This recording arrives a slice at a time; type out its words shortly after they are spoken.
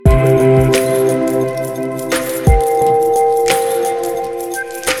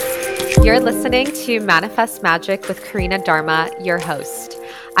You're listening to Manifest Magic with Karina Dharma, your host.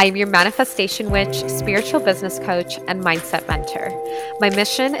 I am your manifestation witch, spiritual business coach, and mindset mentor. My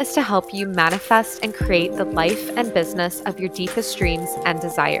mission is to help you manifest and create the life and business of your deepest dreams and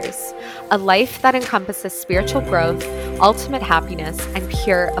desires. A life that encompasses spiritual growth, ultimate happiness, and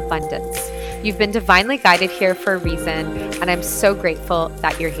pure abundance. You've been divinely guided here for a reason, and I'm so grateful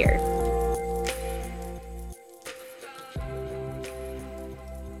that you're here.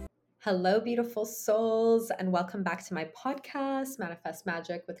 Hello, beautiful souls, and welcome back to my podcast, Manifest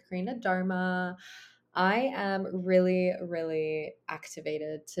Magic with Karina Dharma. I am really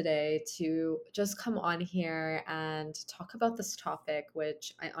activated today to just come on here and talk about this topic,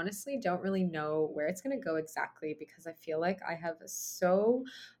 which I honestly don't really know where it's going to go exactly because I feel like I have so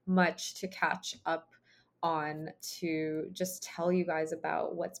much to catch up on to just tell you guys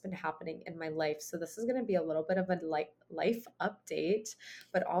about what's been happening in my life. So this is going to be a little bit of a life update,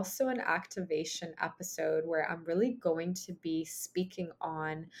 but also an activation episode where I'm really going to be speaking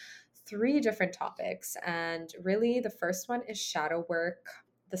on three different topics. And really, the first one is shadow work.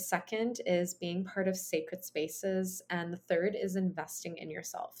 The second is being part of sacred spaces. And the third is investing in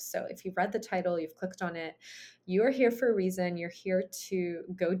yourself. So if you've read the title, you've clicked on it, you are here for a reason. You're here to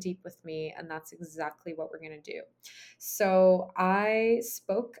go deep with me. And that's exactly what we're going to do. So I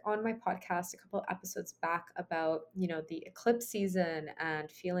spoke on my podcast a couple of episodes back about, the eclipse season and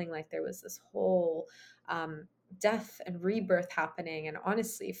feeling like there was this whole death and rebirth happening. And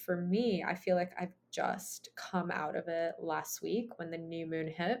honestly, for me, I feel like I've just come out of it last week when the new moon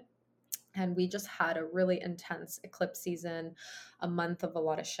hit. And we just had a really intense eclipse season, a month of a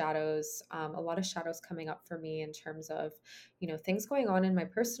lot of shadows coming up for me in terms of, things going on in my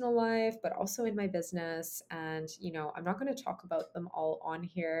personal life, but also in my business. And, I'm not going to talk about them all on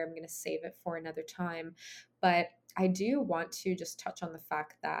here. I'm going to save it for another time. But I do want to just touch on the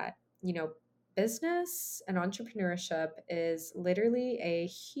fact that, business and entrepreneurship is literally a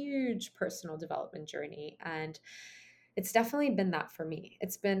huge personal development journey. And it's definitely been that for me.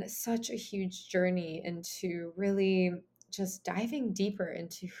 It's been such a huge journey into really just diving deeper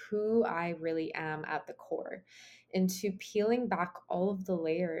into who I really am at the core, into peeling back all of the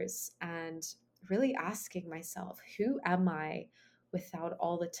layers and really asking myself, who am I without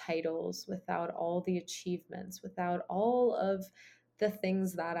all the titles, without all the achievements, without all of the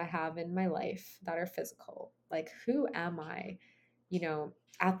things that I have in my life that are physical? Like, who am I,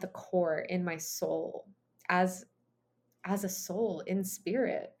 at the core, in my soul, as a soul, in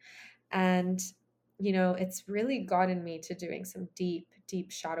spirit? And it's really gotten me to doing some deep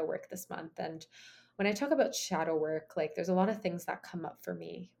shadow work this month. And when I talk about shadow work, like, there's a lot of things that come up for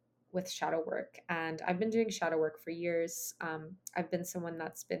me with shadow work. And I've been doing shadow work for years. I've been someone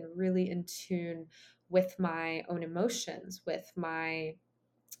that's been really in tune with my own emotions, with my,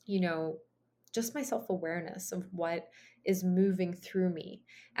 just my self-awareness of what is moving through me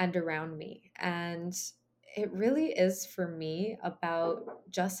and around me. And it really is, for me, about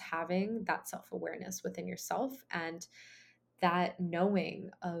just having that self-awareness within yourself and that knowing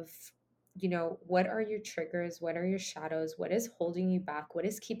of, what are your triggers, what are your shadows, what is holding you back, what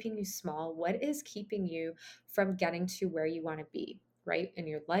is keeping you small, what is keeping you from getting to where you want to be, right, in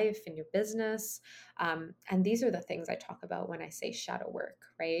your life, in your business. And these are the things I talk about when I say shadow work,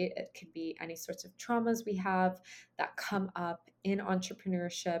 right? It could be any sorts of traumas we have that come up in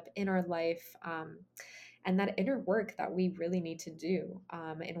entrepreneurship, in our life. And that inner work that we really need to do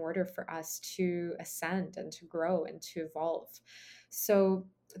in order for us to ascend and to grow and to evolve. So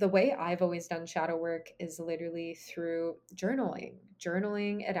the way I've always done shadow work is literally through journaling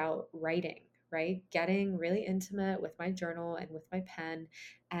it out, writing, right? Getting really intimate with my journal and with my pen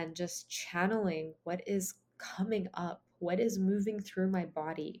and just channeling what is coming up, what is moving through my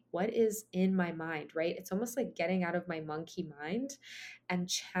body, what is in my mind, right? It's almost like getting out of my monkey mind and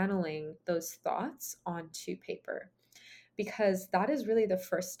channeling those thoughts onto paper, because that is really the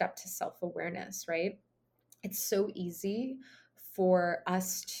first step to self-awareness, right? It's so easy for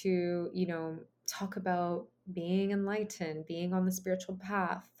us to, talk about being enlightened, being on the spiritual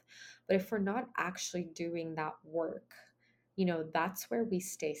path. But if we're not actually doing that work, that's where we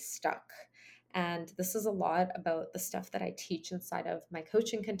stay stuck. And this is a lot about the stuff that I teach inside of my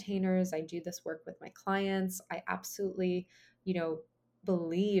coaching containers. I do this work with my clients. I absolutely,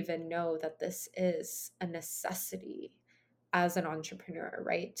 believe and know that this is a necessity as an entrepreneur,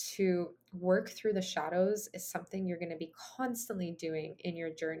 right? To work through the shadows is something you're going to be constantly doing in your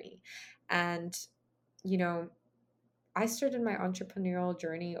journey. And, you know, I started my entrepreneurial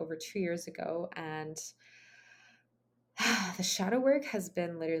journey over 2 years ago, and The shadow work has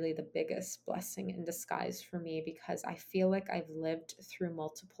been literally the biggest blessing in disguise for me because I feel like I've lived through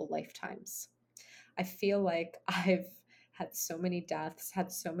multiple lifetimes. I feel like I've had so many deaths,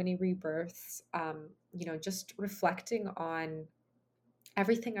 had so many rebirths, just reflecting on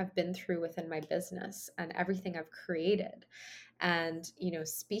everything I've been through within my business and everything I've created. And,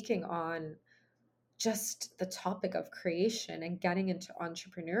 speaking on just the topic of creation and getting into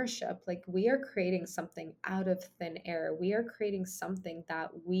entrepreneurship, like we are creating something out of thin air. We are creating something that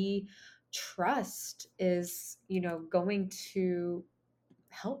we trust is, going to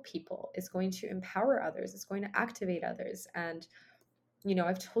help people, is going to empower others, it's going to activate others. And,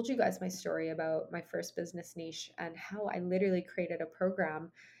 I've told you guys my story about my first business niche and how I literally created a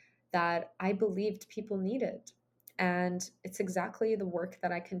program that I believed people needed. And it's exactly the work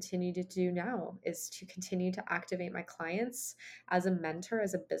that I continue to do now, is to continue to activate my clients as a mentor,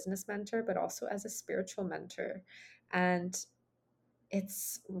 as a business mentor, but also as a spiritual mentor. And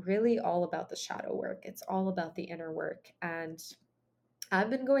it's really all about the shadow work. It's all about the inner work. And I've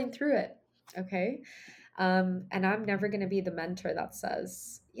been going through it. Okay. And I'm never going to be the mentor that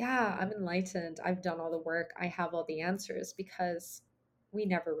says, yeah, I'm enlightened. I've done all the work. I have all the answers, because we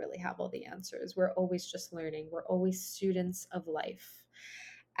never really have all the answers. We're always just learning. We're always students of life.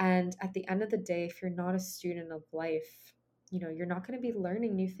 And at the end of the day, if you're not a student of life, you're not going to be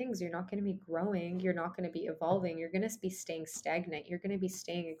learning new things. You're not going to be growing. You're not going to be evolving. You're going to be staying stagnant. You're going to be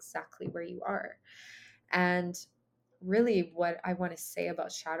staying exactly where you are. And really, what I want to say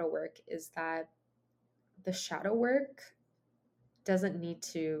about shadow work is that the shadow work doesn't need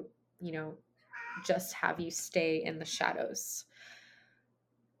to, you know, just have you stay in the shadows.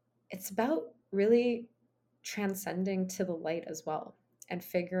 It's about really transcending to the light as well and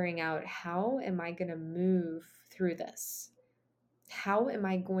figuring out, how am I going to move through this? How am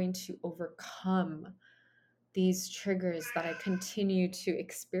I going to overcome these triggers that I continue to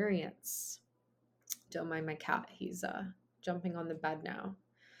experience? Don't mind my cat. He's jumping on the bed now.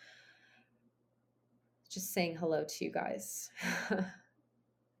 Just saying hello to you guys.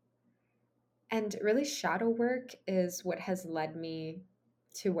 And really, shadow work is what has led me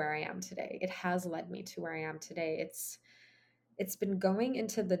to where I am today. It has led me to where I am today. It's been going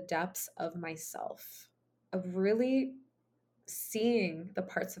into the depths of myself, of really seeing the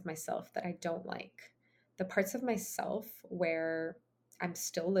parts of myself that I don't like, the parts of myself where I'm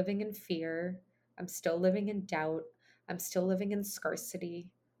still living in fear, I'm still living in doubt, I'm still living in scarcity.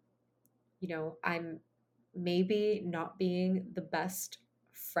 I'm maybe not being the best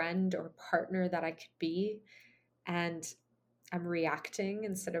friend or partner that I could be, and I'm reacting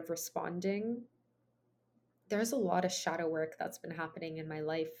instead of responding. There's a lot of shadow work that's been happening in my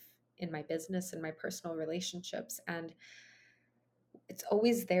life, in my business, in my personal relationships, and it's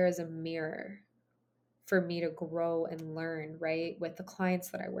always there as a mirror for me to grow and learn, right? With the clients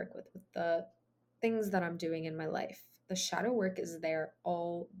that I work with the things that I'm doing in my life. The shadow work is there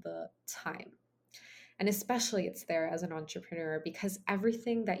all the time. And especially it's there as an entrepreneur, because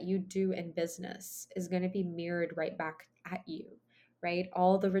everything that you do in business is going to be mirrored right back at you, right?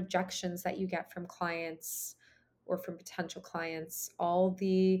 All the rejections that you get from clients or from potential clients, all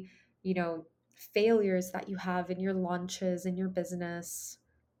the, failures that you have in your launches, in your business,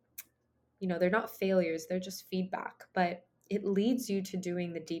 they're not failures, they're just feedback, but it leads you to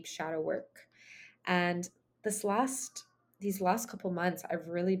doing the deep shadow work. And these last couple months, I've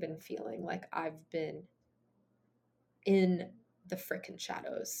really been feeling like I've been in the frickin'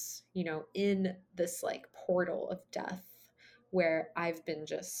 shadows, in this like portal of death where I've been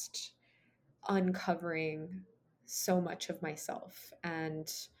just uncovering so much of myself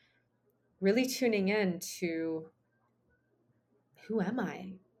and really tuning in to, who am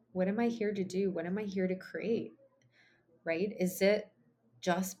I? What am I here to do? What am I here to create? Right? Is it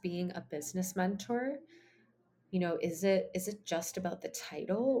just being a business mentor? Is it just about the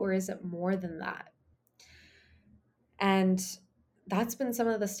title, or is it more than that? And that's been some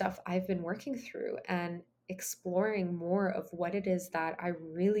of the stuff I've been working through and exploring more of what it is that I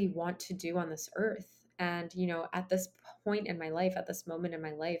really want to do on this earth. And, at this point in my life, at this moment in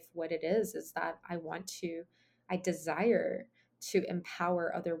my life, what it is that I desire to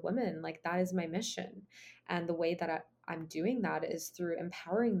empower other women. Like, that is my mission. And the way that I'm doing that is through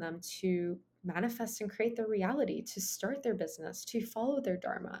empowering them to manifest and create their reality, to start their business, to follow their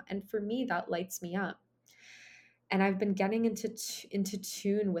dharma. And for me, that lights me up. And I've been getting into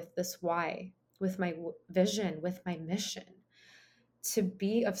tune with this why, with my vision, with my mission, to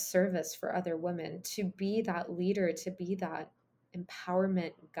be of service for other women, to be that leader, to be that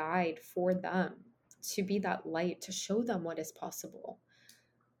empowerment guide for them, to be that light, to show them what is possible.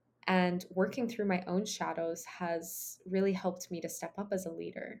 And working through my own shadows has really helped me to step up as a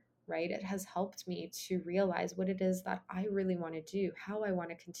leader, right? It has helped me to realize what it is that I really want to do, how I want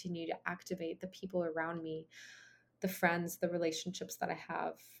to continue to activate the people around me, the friends, the relationships that I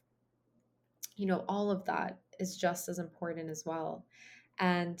have. All of that is just as important as well.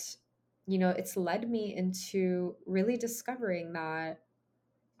 And, it's led me into really discovering that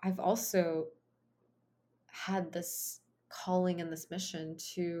I've also had this calling and this mission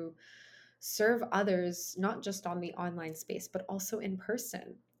to serve others, not just on the online space, but also in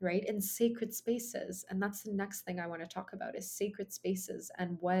person, right? In sacred spaces. And that's the next thing I want to talk about is sacred spaces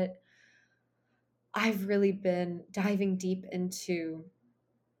and what I've really been diving deep into,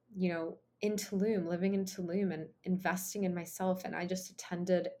 in Tulum, living in Tulum and investing in myself. And I just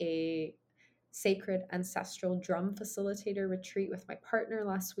attended a sacred ancestral drum facilitator retreat with my partner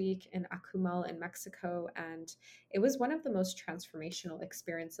last week in Akumal in Mexico. And it was one of the most transformational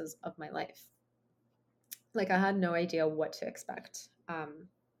experiences of my life. Like, I had no idea what to expect.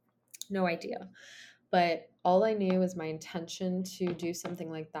 No idea. But all I knew was my intention to do something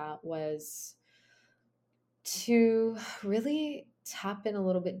like that was to really tap in a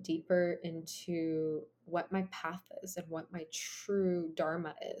little bit deeper into what my path is and what my true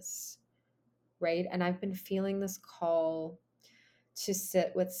dharma is, right? And I've been feeling this call to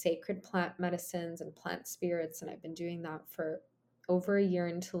sit with sacred plant medicines and plant spirits, and I've been doing that for over a year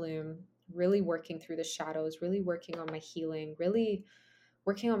in Tulum, really working through the shadows, really working on my healing, really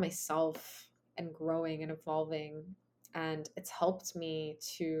working on myself and growing and evolving. And it's helped me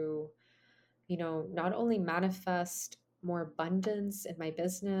to, not only manifest more abundance in my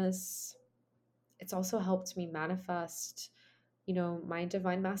business, it's also helped me manifest, my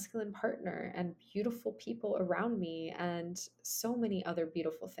divine masculine partner and beautiful people around me and so many other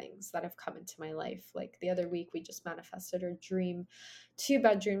beautiful things that have come into my life. Like the other week, we just manifested our dream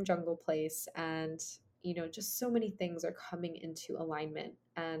 2-bedroom jungle place. And, just so many things are coming into alignment.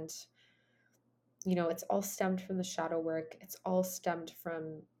 And, it's all stemmed from the shadow work. It's all stemmed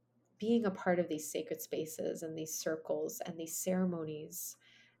from being a part of these sacred spaces and these circles and these ceremonies.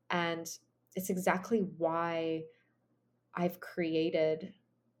 And it's exactly why I've created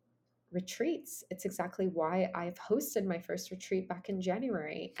retreats. It's exactly why I've hosted my first retreat back in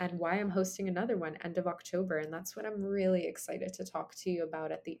January and why I'm hosting another one end of October. And that's what I'm really excited to talk to you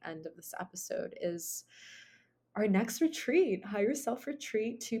about at the end of this episode is our next retreat, Higher Self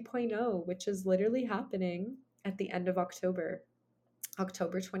Retreat 2.0, which is literally happening at the end of October,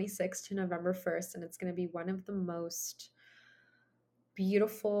 October 26th to November 1st. And it's going to be one of the most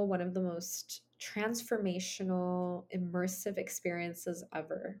beautiful, one of the most transformational, immersive experiences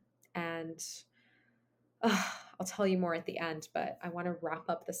ever. And I'll tell you more at the end, but I want to wrap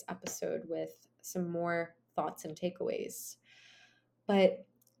up this episode with some more thoughts and takeaways. But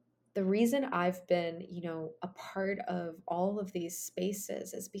the reason I've been, a part of all of these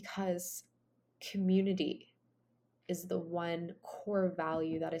spaces is because community is the one core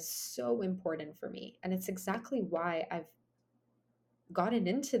value that is so important for me. And it's exactly why I've gotten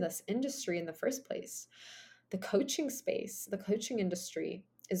into this industry in the first place. The coaching space, the coaching industry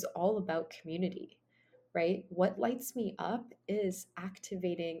is all about community, right? What lights me up is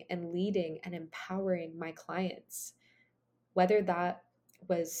activating and leading and empowering my clients, whether that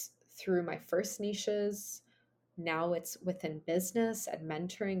was through my first niches, now it's within business and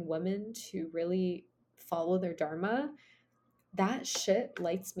mentoring women to really follow their dharma. That shit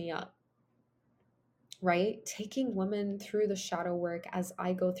lights me up, right? Taking women through the shadow work as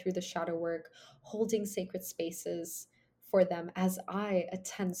I go through the shadow work, holding sacred spaces for them as I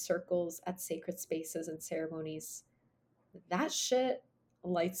attend circles at sacred spaces and ceremonies. That shit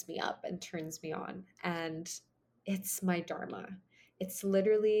lights me up and turns me on. And it's my dharma. It's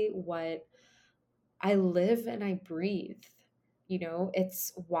literally what I live and I breathe.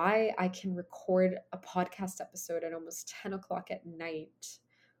 It's why I can record a podcast episode at almost 10 o'clock at night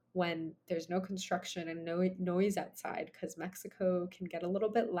when there's no construction and no noise outside, because Mexico can get a little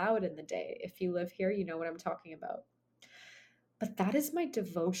bit loud in the day. If you live here, you know what I'm talking about. But that is my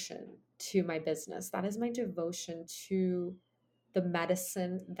devotion to my business. That is my devotion to the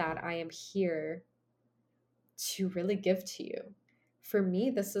medicine that I am here to really give to you. For me,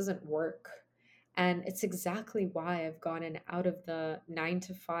 this isn't work. And it's exactly why I've gotten out of the 9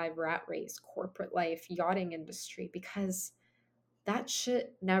 to 5 rat race, corporate life, yachting industry, because that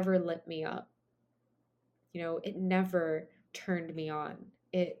shit never lit me up. It never turned me on.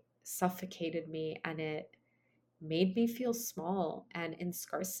 It suffocated me and it made me feel small and in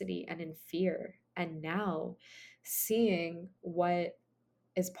scarcity and in fear. And now seeing what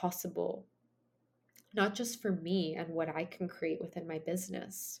is possible, not just for me and what I can create within my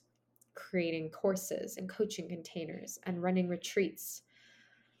business, creating courses and coaching containers and running retreats,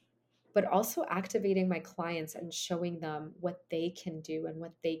 but also activating my clients and showing them what they can do and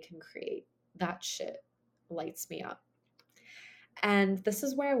what they can create. That shit lights me up. And this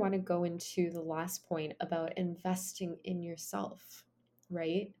is where I want to go into the last point about investing in yourself,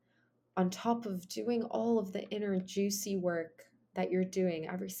 right? On top of doing all of the inner juicy work that you're doing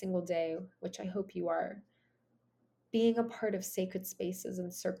every single day, which I hope you are, being a part of sacred spaces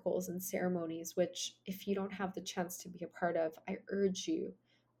and circles and ceremonies, which if you don't have the chance to be a part of, I urge you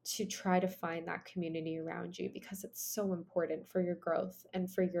to try to find that community around you because it's so important for your growth and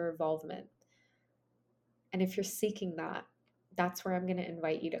for your involvement. And if you're seeking that, that's where I'm going to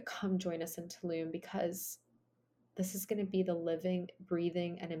invite you to come join us in Tulum, because this is going to be the living,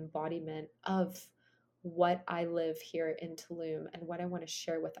 breathing, and embodiment of what I live here in Tulum and what I want to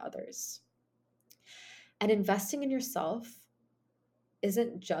share with others. And investing in yourself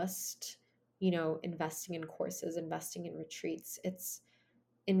isn't just, investing in courses, investing in retreats. It's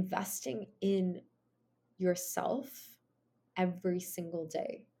investing in yourself every single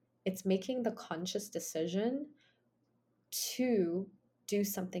day. It's making the conscious decision to do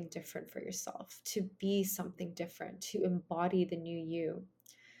something different for yourself, to be something different, to embody the new you.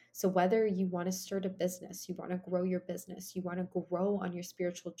 So, whether you want to start a business, you want to grow your business, you want to grow on your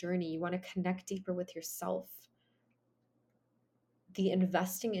spiritual journey, you want to connect deeper with yourself, the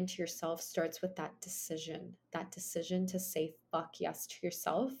investing into yourself starts with that decision to say fuck yes to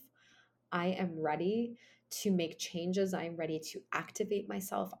yourself. I am ready to make changes. I am ready to activate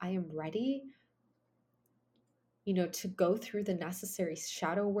myself. I am ready, to go through the necessary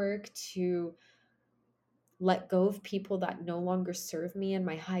shadow work, to let go of people that no longer serve me and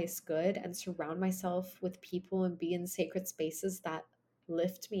my highest good, and surround myself with people and be in sacred spaces that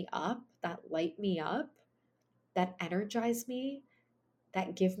lift me up, that light me up, that energize me,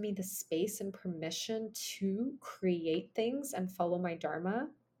 that give me the space and permission to create things and follow my dharma.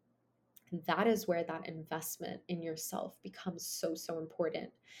 That is where that investment in yourself becomes so, so important.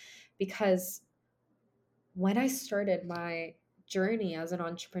 Because when I started my journey as an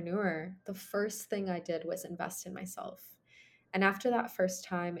entrepreneur, the first thing I did was invest in myself. And after that first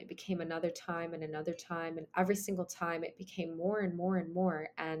time, it became another time and another time. And every single time, it became more and more and more.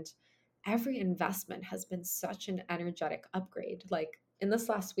 And every investment has been such an energetic upgrade. Like in this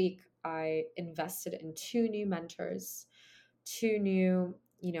last week, I invested in 2 new mentors, 2 new,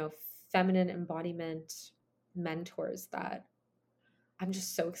 feminine embodiment mentors that I'm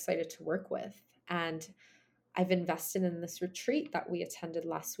just so excited to work with. And I've invested in this retreat that we attended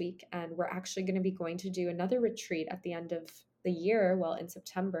last week, and we're actually going to be going to do another retreat at the end of the year, well, in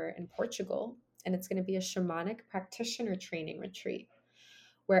September in Portugal, and it's going to be a shamanic practitioner training retreat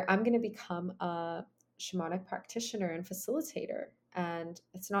where I'm going to become a shamanic practitioner and facilitator. And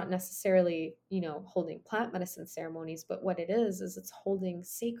it's not necessarily, holding plant medicine ceremonies, but what it is it's holding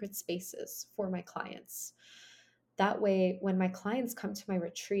sacred spaces for my clients. That way, when my clients come to my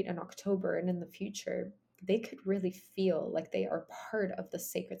retreat in October and in the future, they could really feel like they are part of the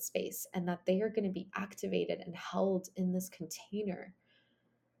sacred space and that they are going to be activated and held in this container.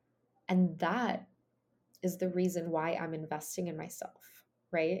 And that is the reason why I'm investing in myself,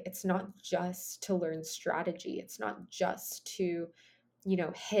 right? It's not just to learn strategy. It's not just to,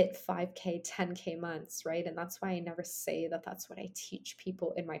 hit 5K, 10K months, right? And that's why I never say that that's what I teach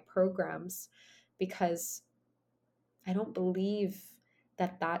people in my programs, because I don't believe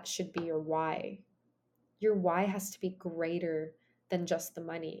that that should be your why. Your why has to be greater than just the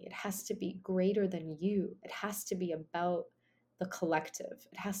money. It has to be greater than you. It has to be about the collective.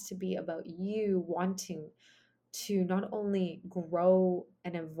 It has to be about you wanting to not only grow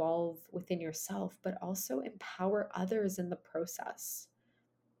and evolve within yourself, but also empower others in the process.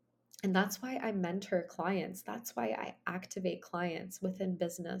 And that's why I mentor clients. That's why I activate clients within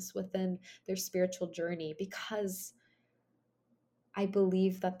business, within their spiritual journey, because I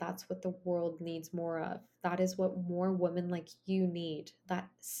believe that that's what the world needs more of. That is what more women like you need, that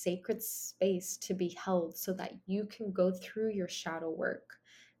sacred space to be held so that you can go through your shadow work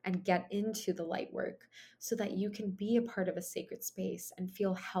and get into the light work, so that you can be a part of a sacred space and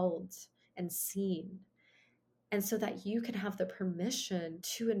feel held and seen. And so that you can have the permission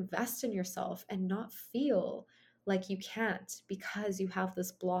to invest in yourself and not feel like you can't because you have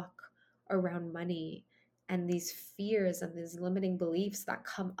this block around money and these fears and these limiting beliefs that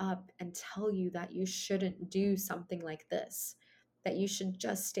come up and tell you that you shouldn't do something like this, that you should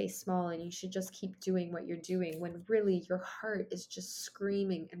just stay small and you should just keep doing what you're doing, when really your heart is just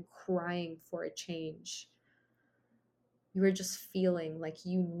screaming and crying for a change. You are just feeling like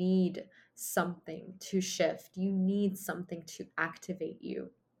you need something to shift. You need something to activate you.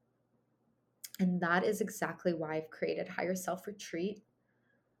 And that is exactly why I've created Higher Self Retreat.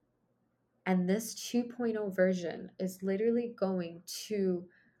 And this 2.0 version is literally going to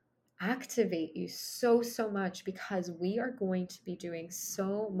activate you so much, because we are going to be doing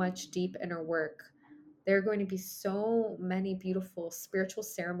so much deep inner work. There are going to be so many beautiful spiritual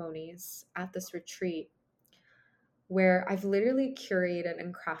ceremonies at this retreat where I've literally curated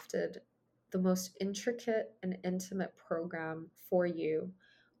and crafted the most intricate and intimate program for you,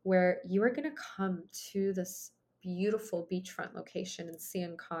 where you are going to come to this beautiful beachfront location in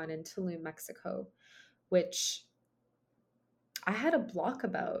Siancán in Tulum, Mexico, which I had a block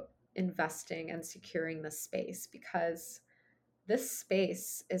about investing and securing this space, because this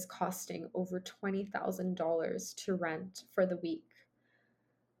space is costing over $20,000 to rent for the week.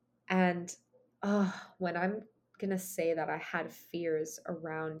 And when I'm going to say that I had fears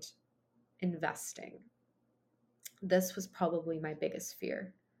around investing, this was probably my biggest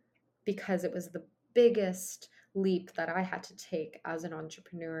fear, because it was the biggest leap that I had to take as an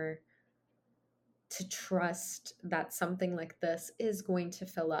entrepreneur, to trust that something like this is going to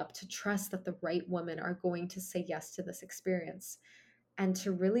fill up, to trust that the right women are going to say yes to this experience, and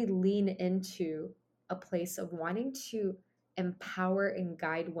to really lean into a place of wanting to empower and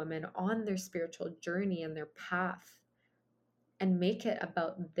guide women on their spiritual journey and their path, and make it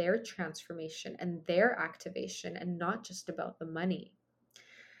about their transformation and their activation, and not just about the money.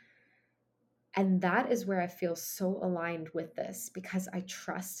 And that is where I feel so aligned with this, because I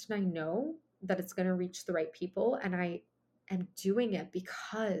trust and I know that it's going to reach the right people. And I am doing it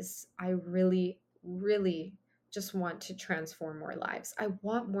because I really, really just want to transform more lives. I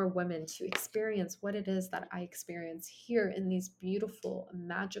want more women to experience what it is that I experience here in these beautiful,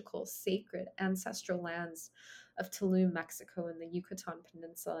 magical, sacred, ancestral lands of Tulum, Mexico, and the Yucatan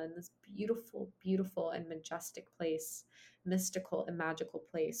Peninsula, in this beautiful, beautiful, and majestic place, mystical and magical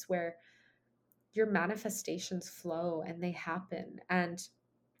place where your manifestations flow and they happen. And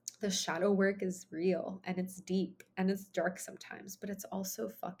the shadow work is real, and it's deep, and it's dark sometimes, but it's also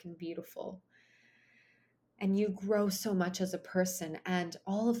fucking beautiful. And you grow so much as a person. And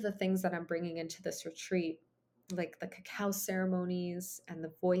all of the things that I'm bringing into this retreat, like the cacao ceremonies and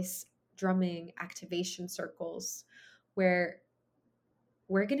the voice drumming activation circles, where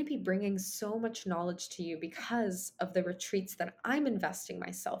we're going to be bringing so much knowledge to you because of the retreats that I'm investing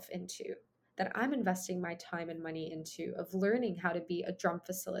myself into, that I'm investing my time and money into, of learning how to be a drum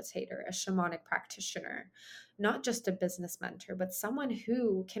facilitator, a shamanic practitioner, not just a business mentor, but someone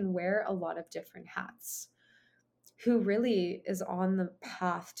who can wear a lot of different hats, who really is on the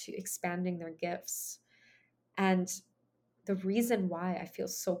path to expanding their gifts. And the reason why I feel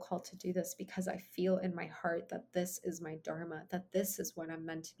so called to do this, because I feel in my heart that this is my dharma, that this is what I'm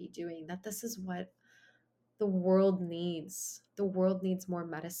meant to be doing, that this is what the world needs. The world needs more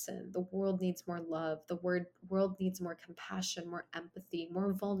medicine. The world needs more love. The world needs more compassion, more empathy,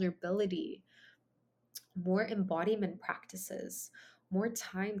 more vulnerability, more embodiment practices, more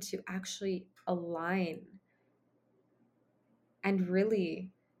time to actually align and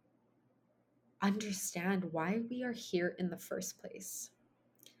really understand why we are here in the first place.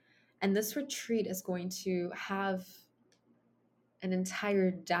 And this retreat is going to have an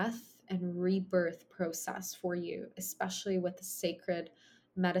entire death and rebirth process for you, especially with the sacred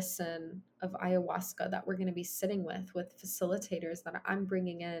medicine of ayahuasca that we're going to be sitting with facilitators that I'm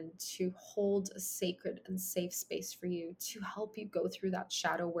bringing in to hold a sacred and safe space for you, to help you go through that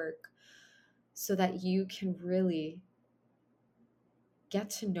shadow work so that you can really get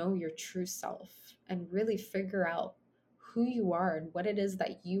to know your true self and really figure out who you are and what it is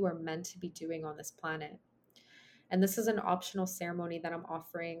that you are meant to be doing on this planet. And this is an optional ceremony that I'm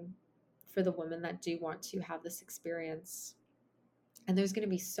offering for the women that do want to have this experience. And there's going to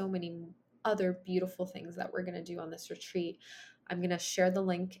be so many other beautiful things that we're going to do on this retreat. I'm going to share the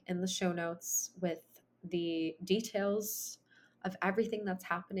link in the show notes with the details of everything that's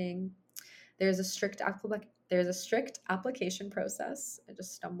happening. There's a strict application process. I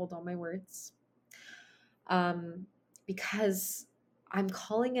just stumbled on my words. Because I'm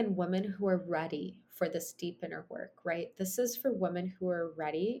calling in women who are ready for this deep inner work, right? This is for women who are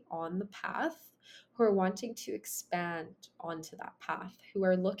ready on the path, who are wanting to expand onto that path, who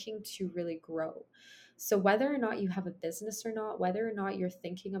are looking to really grow. So whether or not you have a business or not, whether or not you're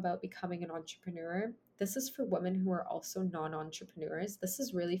thinking about becoming an entrepreneur, this is for women who are also non-entrepreneurs. This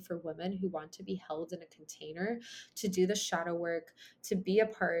is really for women who want to be held in a container, to do the shadow work, to be a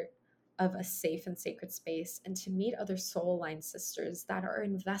part of a safe and sacred space, and to meet other soul aligned sisters that are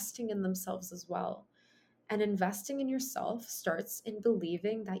investing in themselves as well. And investing in yourself starts in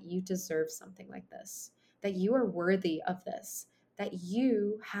believing that you deserve something like this, that you are worthy of this, that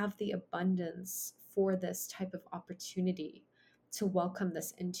you have the abundance for this type of opportunity to welcome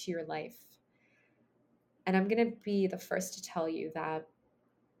this into your life. And I'm going to be the first to tell you that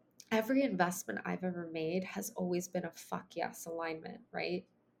every investment I've ever made has always been a fuck yes alignment, right?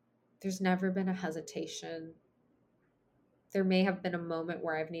 There's never been a hesitation. There may have been a moment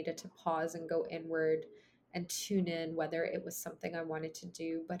where I've needed to pause and go inward and tune in whether it was something I wanted to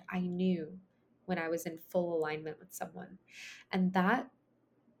do, but I knew when I was in full alignment with someone. And that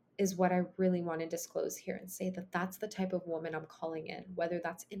is what I really want to disclose here and say that that's the type of woman I'm calling in, whether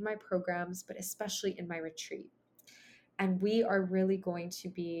that's in my programs, but especially in my retreat. And we are really going to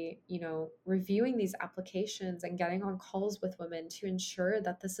be, reviewing these applications and getting on calls with women to ensure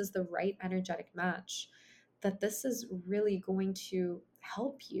that this is the right energetic match, that this is really going to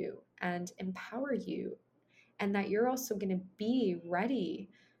help you and empower you, and that you're also going to be ready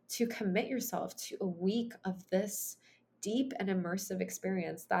to commit yourself to a week of this deep and immersive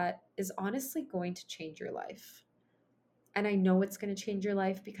experience that is honestly going to change your life. And I know it's going to change your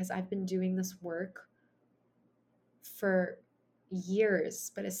life because I've been doing this work for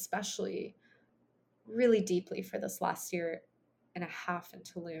years, but especially really deeply for this last year and a half in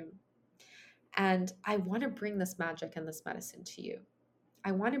Tulum. And I want to bring this magic and this medicine to you.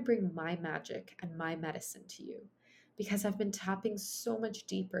 I want to bring my magic and my medicine to you because I've been tapping so much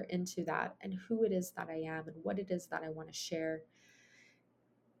deeper into that and who it is that I am and what it is that I want to share.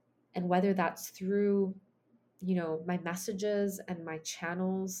 And whether that's through, my messages and my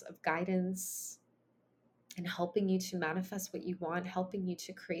channels of guidance and helping you to manifest what you want, helping you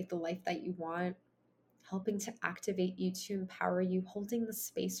to create the life that you want, helping to activate you, to empower you, holding the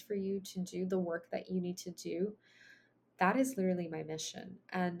space for you to do the work that you need to do. That is literally my mission.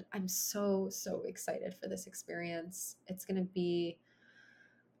 And I'm so, so excited for this experience. It's going to be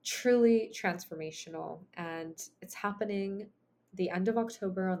truly transformational. And it's happening the end of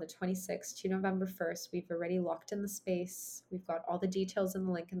October on the 26th to November 1st. We've already locked in the space. We've got all the details in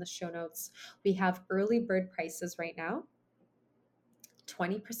the link in the show notes. We have early bird prices right now,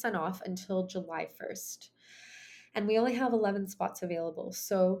 20% off until July 1st. And we only have 11 spots available.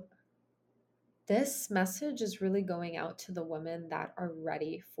 So this message is really going out to the women that are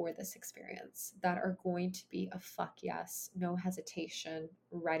ready for this experience, that are going to be a fuck yes, no hesitation,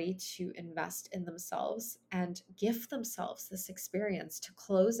 ready to invest in themselves and gift themselves this experience to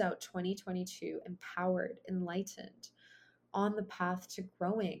close out 2022 empowered, enlightened, on the path to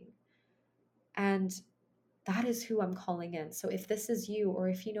growing. And that is who I'm calling in. So if this is you, or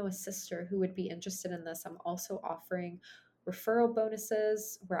if you know a sister who would be interested in this, I'm also offering referral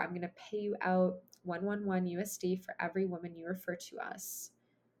bonuses where I'm going to pay you out 111 USD for every woman you refer to us.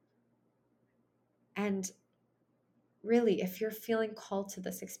 And really, if you're feeling called to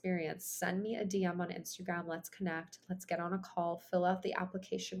this experience, send me a DM on Instagram. Let's connect. Let's get on a call, fill out the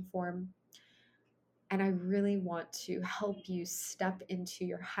application form. And I really want to help you step into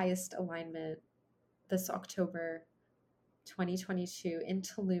your highest alignment this October 2022 in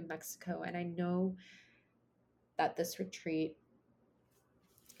Tulum, Mexico. And I know that this retreat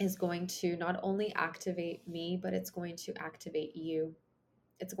is going to not only activate me, but it's going to activate you.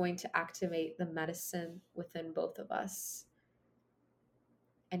 It's going to activate the medicine within both of us.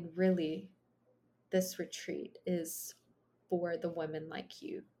 And really, this retreat is for the women like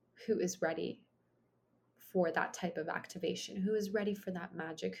you who is ready for that type of activation, who is ready for that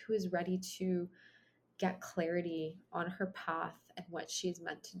magic, who is ready to get clarity on her path and what she's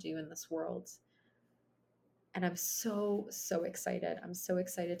meant to do in this world. And I'm so, so excited. I'm so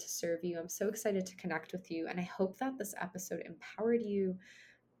excited to serve you. I'm so excited to connect with you. And I hope that this episode empowered you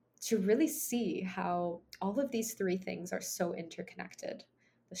to really see how all of these three things are so interconnected.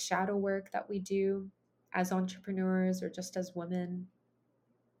 The shadow work that we do as entrepreneurs or just as women,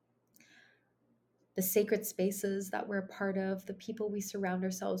 the sacred spaces that we're a part of, the people we surround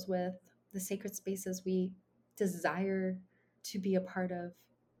ourselves with, the sacred spaces we desire to be a part of,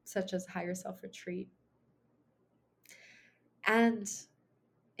 such as Higher Self Retreat. And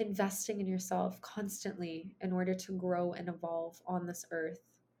investing in yourself constantly in order to grow and evolve on this earth,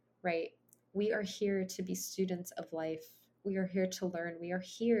 right? We are here to be students of life. We are here to learn. We are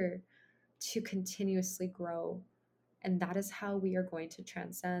here to continuously grow. And that is how we are going to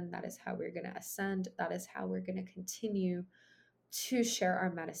transcend. That is how we're going to ascend. That is how we're going to continue to share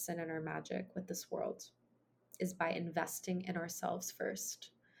our medicine and our magic with this world, is by investing in ourselves first.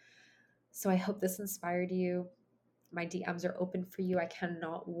 So I hope this inspired you. My DMs are open for you. I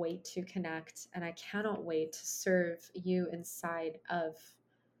cannot wait to connect, and I cannot wait to serve you inside of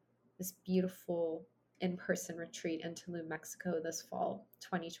this beautiful in-person retreat in Tulum, Mexico this fall,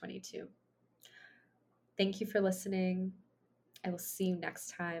 2022. Thank you for listening. I will see you next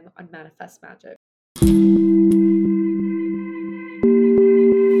time on Manifest Magic.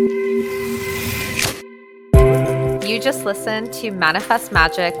 You just listened to Manifest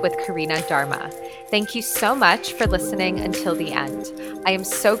Magic with Karina Dharma. Thank you so much for listening until the end. I am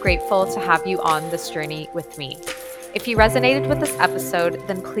so grateful to have you on this journey with me. If you resonated with this episode,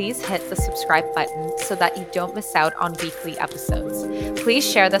 then please hit the subscribe button so that you don't miss out on weekly episodes. Please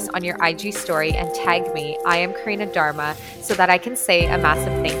share this on your IG story and tag me, I am Karina Dharma, so that I can say a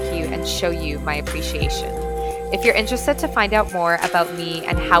massive thank you and show you my appreciation. If you're interested to find out more about me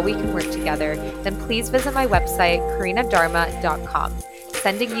and how we can work together, then please visit my website, karinadharma.com.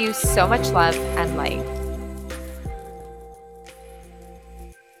 Sending you so much love and light.